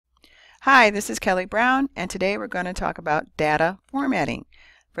Hi, this is Kelly Brown, and today we're going to talk about data formatting.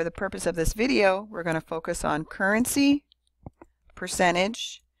 For the purpose of this video, we're going to focus on currency,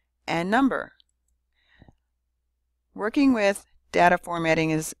 percentage, and number. Working with data formatting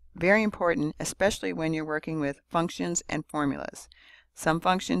is very important, especially when you're working with functions and formulas. Some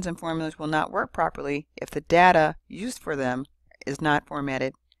functions and formulas will not work properly if the data used for them is not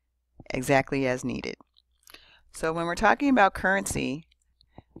formatted exactly as needed. So when we're talking about currency,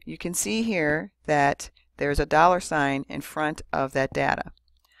 you can see here that there's a $ in front of that data.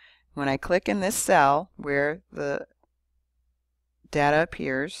 When I click in this cell where the data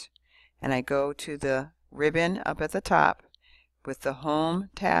appears and I go to the ribbon up at the top with the Home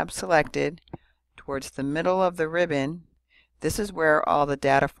tab selected, towards the middle of the ribbon, this is where all the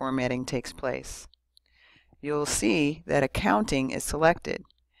data formatting takes place. You'll see that Accounting is selected.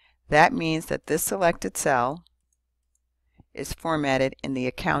 That means that this selected cell is formatted in the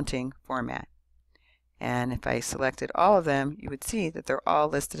accounting format. And if I selected all of them, you would see that they're all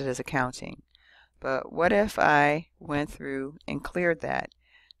listed as accounting. But what if I went through and cleared that?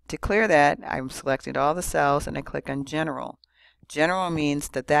 To clear that, I'm selecting all the cells and I click on General. General means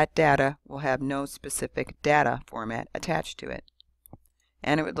that that data will have no specific data format attached to it.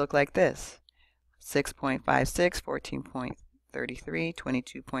 And it would look like this: 6.56, 14.33,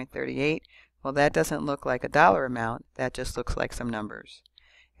 22.38. Well, that doesn't look like a dollar amount, that just looks like some numbers.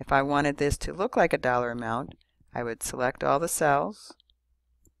 If I wanted this to look like a dollar amount, I would select all the cells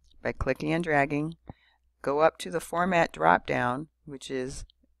by clicking and dragging, go up to the Format drop-down, which is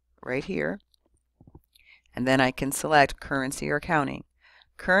right here, and then I can select Currency or Accounting.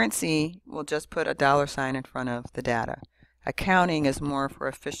 Currency will just put a $ in front of the data. Accounting is more for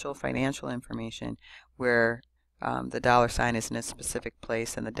official financial information, where the $ is in a specific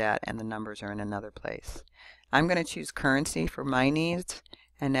place and the data and the numbers are in another place. I'm going to choose currency for my needs,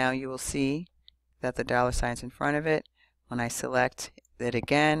 and now you will see that the $ is in front of it. When I select it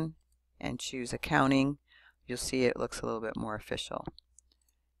again and choose accounting, you'll see it looks a little bit more official.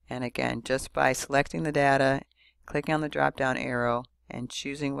 And again, just by selecting the data, clicking on the drop down arrow and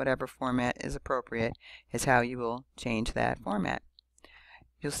choosing whatever format is appropriate is how you will change that format.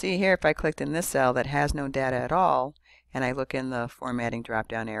 You'll see here, if I clicked in this cell that has no data at all, and I look in the formatting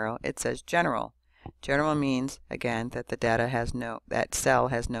drop-down arrow, it says General. General means, again, that the data has that cell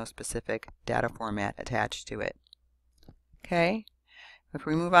has no specific data format attached to it. Okay? If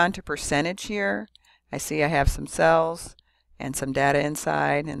we move on to percentage here, I see I have some cells and some data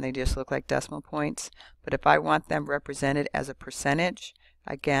inside, and they just look like decimal points. But if I want them represented as a percentage,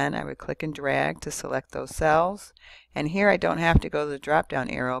 again, I would click and drag to select those cells. And here I don't have to go to the drop-down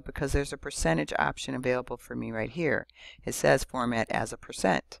arrow because there's a percentage option available for me right here. It says Format as a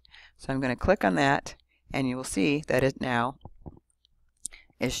 %. So I'm going to click on that, and you will see that it now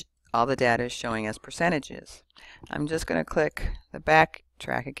is all the data is showing as percentages. I'm just going to click the back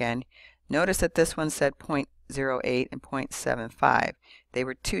track again. Notice that this one said 0.08 and 0.75. They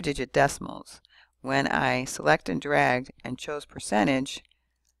were 2-digit decimals. When I select and dragged and chose percentage,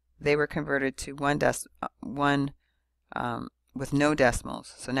 they were converted to one with no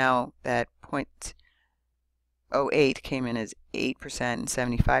decimals. So now that 0.08 came in as 8% and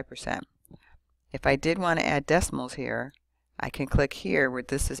 75%. If I did want to add decimals here, I can click here where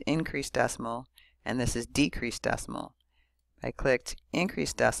this is increased decimal and this is decreased decimal. If I clicked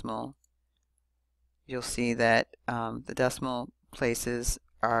increased decimal, you'll see that the decimal places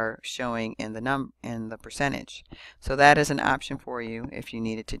are showing in the percentage. So that is an option for you if you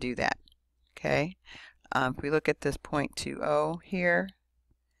needed to do that. Okay. If we look at this 0.20 here,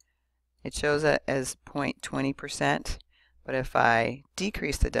 it shows it as 0.20%, but if I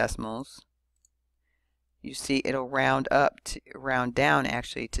decrease the decimals, you see it'll round down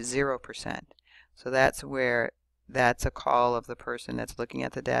actually to 0%. So that's a call of the person that's looking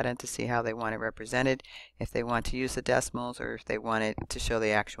at the data to see how they want it represented, if they want to use the decimals or if they want it to show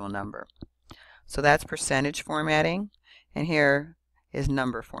the actual number. So that's percentage formatting, and here is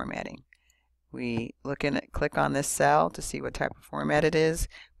number formatting. We click on this cell to see what type of format it is.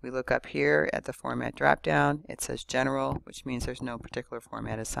 We look up here at the Format drop-down. It says General, which means there's no particular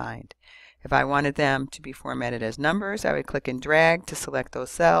format assigned. If I wanted them to be formatted as numbers, I would click and drag to select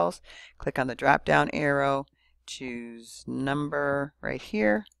those cells, click on the drop-down arrow, choose number right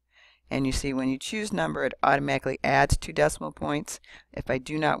here, and you see when you choose number, it automatically adds 2 decimal points. If I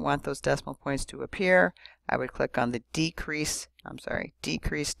do not want those decimal points to appear, I would click on the decrease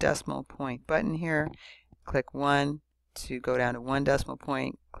decimal point button here, click 1 to go down to 1 decimal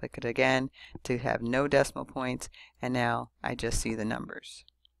point, click it again to have no decimal points, and now I just see the numbers.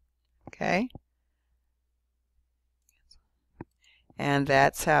 Okay? And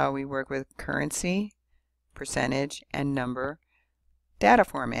that's how we work with currency, percentage, and number data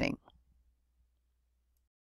formatting.